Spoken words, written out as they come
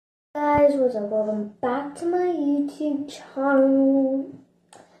Guys, what's up? Welcome back to my YouTube channel.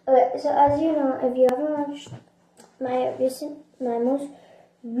 Okay, so as you know, if you haven't watched my most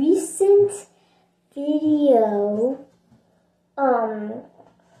recent video,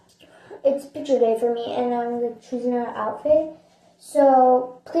 it's picture day for me, and I'm choosing an outfit.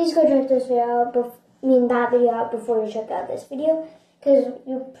 So please go check this video out. That video out before you check out this video, because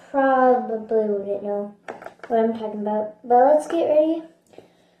you probably wouldn't know what I'm talking about. But let's get ready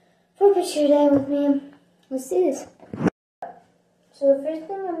for picture day with me. Let's do this. So the first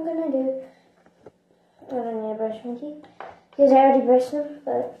thing I'm gonna do, I don't need to brush my teeth because I already brushed them,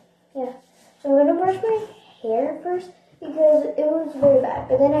 but yeah. So I'm gonna brush my hair first because it was very bad,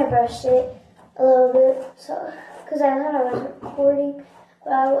 but then I brushed it a little bit, so because I thought I was recording,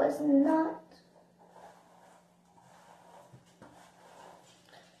 but I was not.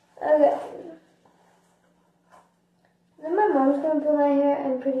 Okay. Then my mom's gonna put my hair,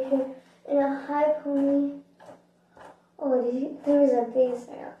 I'm pretty sure, in a high pony. Oh, there was a base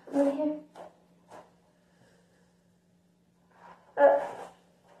there. Right here.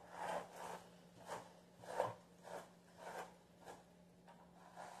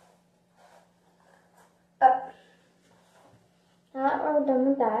 Now we're done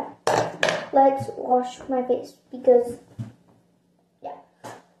with that. Let's wash my face because, yeah,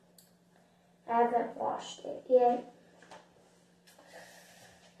 I haven't washed it yet.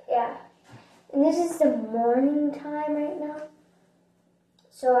 Yeah. And this is the morning time right now.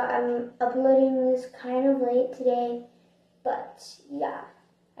 So I'm uploading this kind of late today. But yeah,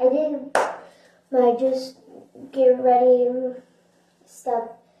 I did my just get ready stuff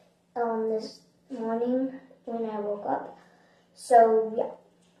this morning when I woke up. So yeah.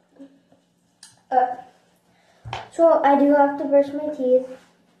 So I do have to brush my teeth.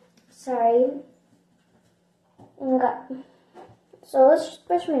 Sorry. Okay. So let's just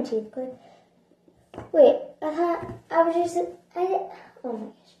brush my teeth, please. Wait, I thought I was just, oh my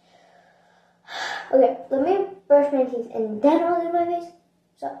gosh. Okay, let me brush my teeth and then I'll do my face.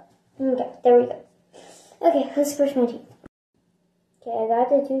 So, okay, there we go. Okay, let's brush my teeth. Okay, I got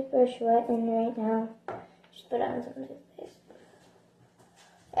the toothbrush wet in right now. Just put on some toothpaste.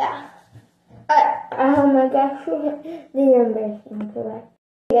 Yeah. Oh my gosh, these are embarrassing for that.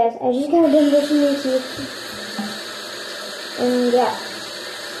 Okay guys, I just got done brushing my teeth. And yeah.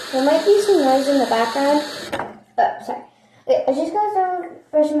 There might be some noise in the background. Sorry. Okay, I just got done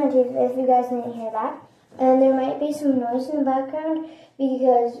brushing my teeth, if you guys didn't hear that. And there might be some noise in the background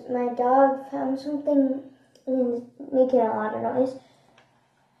because my dog found something and making a lot of noise.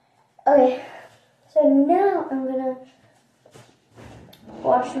 Okay, so now I'm gonna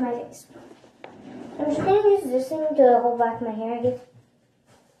wash my face. I'm just gonna use this thing to hold back my hair, I guess.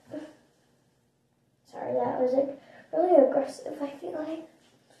 Sorry, that was like really aggressive, I feel like.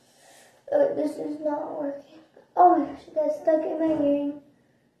 This is not working. Oh my gosh, it got stuck in my earring.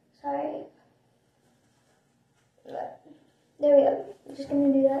 Sorry. But there we go. I'm just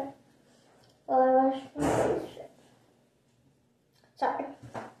gonna do that while I wash my face. Sorry.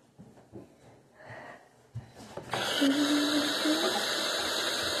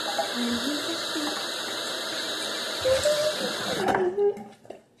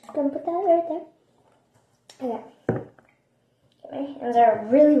 Just gonna put that right there. Okay. My hands are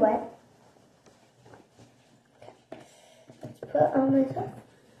really wet. Put on myself.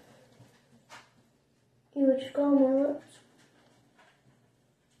 You would just go on my lips.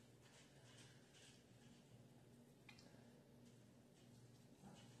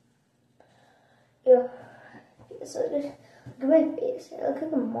 Yeah. So just look at my face. I look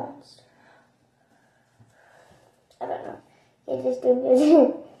like a monster. I don't know. You just do this.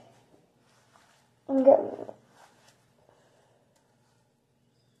 I'm good.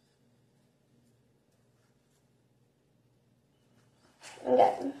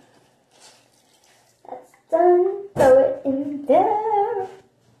 Okay. That's done. Throw it in there.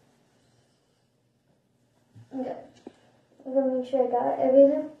 Okay. I'm gonna make sure I got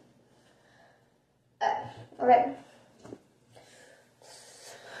everything. Okay.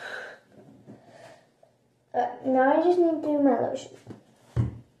 Now I just need to do my lotion.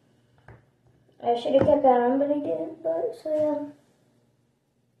 I should have kept that on, but I didn't. But so yeah.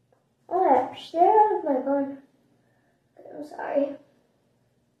 Oh, I stayed out of my phone. I'm sorry.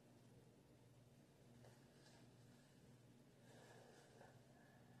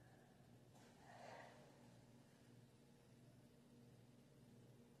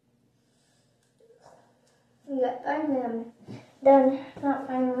 Yeah, finally I'm done. Not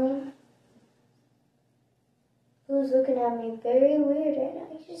finally. Who's looking at me very weird right now?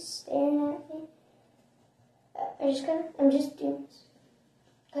 He's just staring at me. I'm just doing this.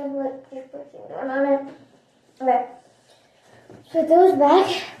 Kind of like just pushing down on it. Okay. So those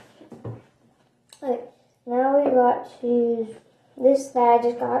back. Okay. Now we got to this that I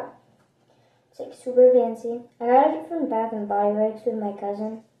just got. It's like super fancy. I got it from Bath and Body Works with my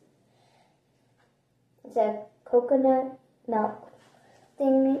cousin. It's a coconut milk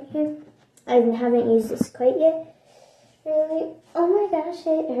thing right here. I haven't used this quite yet. Really? Oh my gosh,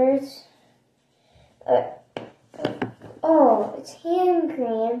 it hurts. Oh, it's hand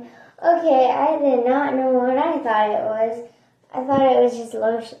cream. Okay, I did not know what I thought it was. I thought it was just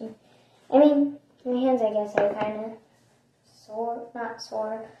lotion. I mean, my hands, I guess, are kind of sore, not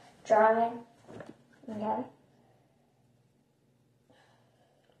sore, dry. Okay.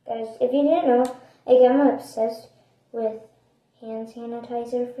 Guys, if you didn't know, like, I'm obsessed with hand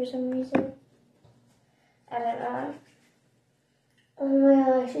sanitizer for some reason. I don't know. Oh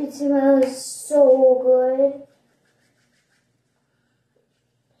my gosh, it smells so good.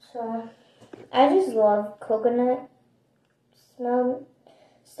 So, I just love coconut smell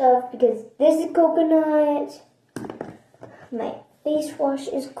stuff because this is coconut. My face wash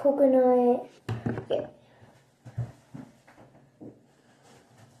is coconut. Okay.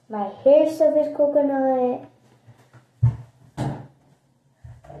 My hair stuff is coconut.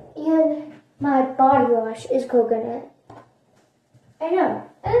 And my body wash is coconut. I know.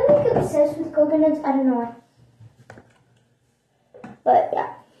 I'm like obsessed with coconuts. I don't know why. But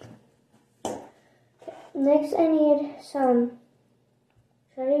yeah. Next I need some.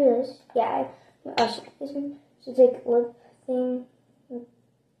 Should I do this? Yeah. This one should take lip thing. I'm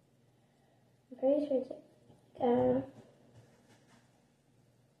pretty sure it's I don't know.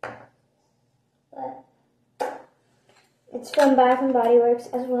 But it's from Bath and Body Works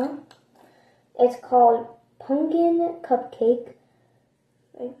as well. It's called Pumpkin Cupcake.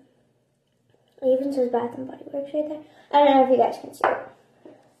 Right. It even says Bath and Body Works right there. I don't know if you guys can see it.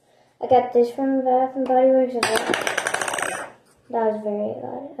 I got this from Bath and Body Works as well. That was very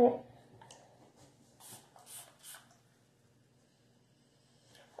loud. Okay.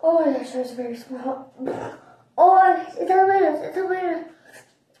 Oh my gosh, that was very small. Oh, it's a little, it's a little.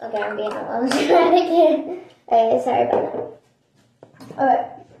 Okay, I'm being a little dramatic here. Okay, sorry about that. Okay.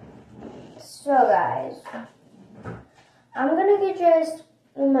 So guys, I'm gonna get dressed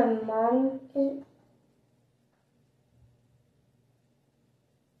when my mom is.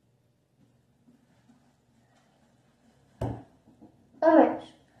 Oh my gosh.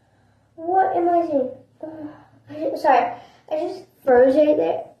 What am I saying? Sorry, I just froze right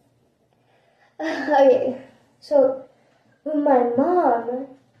there. Okay, so when my mom,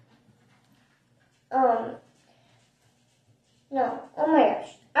 no, oh my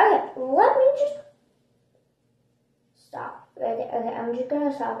gosh. Okay, let me just stop right there. Okay, I'm just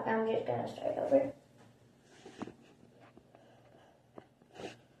gonna stop and I'm just gonna start over.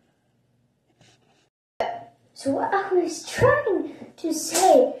 So what I was trying to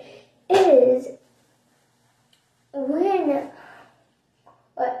say is when,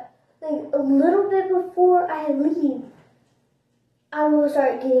 like a little bit before I leave, I will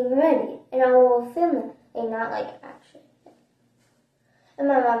start getting ready and I will film it and not like action. And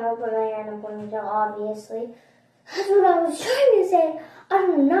my mom will put my hair in a ponytail, obviously. That's what I was trying to say. I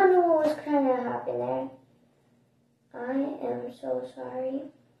do not know what was trying to happen there. I am so sorry.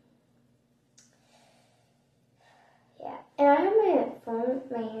 Yeah, and I have my phone,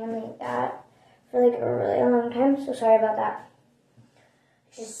 my hand like that for like a really long time, so sorry about that.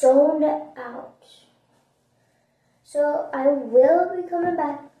 Just zoned out. So I will be coming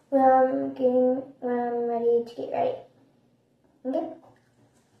back when I'm ready to get ready. Okay?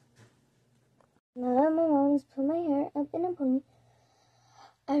 Now that my mom's put my hair up in a pony,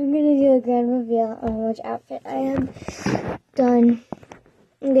 I'm gonna do a grand reveal on which outfit I have done.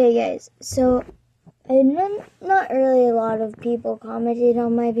 Okay, guys, so not really a lot of people commented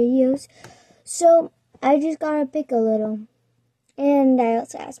on my videos, so I just gotta pick a little. And I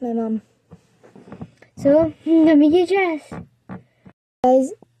also asked my mom. So, let me get dressed.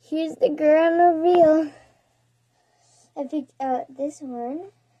 Guys, here's the grand reveal. I picked out this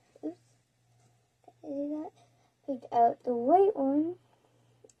one. Oops. I picked out the white one.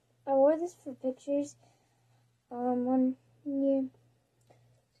 I wore this for pictures. 1 year.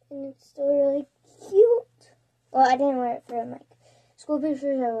 And it's still really cute. Well, I didn't wear it for like school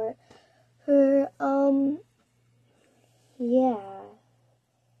pictures. I wore it for yeah.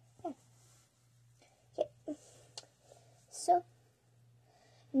 Okay. So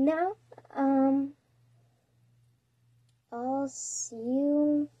now I'll see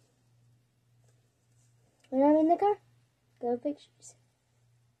you when I'm in the car. Go pictures.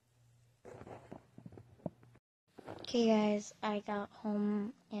 Okay guys, I got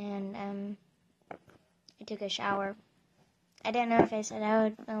home and I took a shower. I didn't know if I said I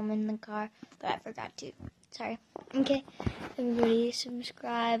would film in the car, but I forgot to. Sorry. Okay, everybody,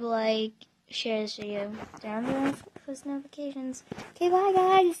 subscribe, like, share this video, turn on the post notifications. Okay, bye,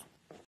 guys.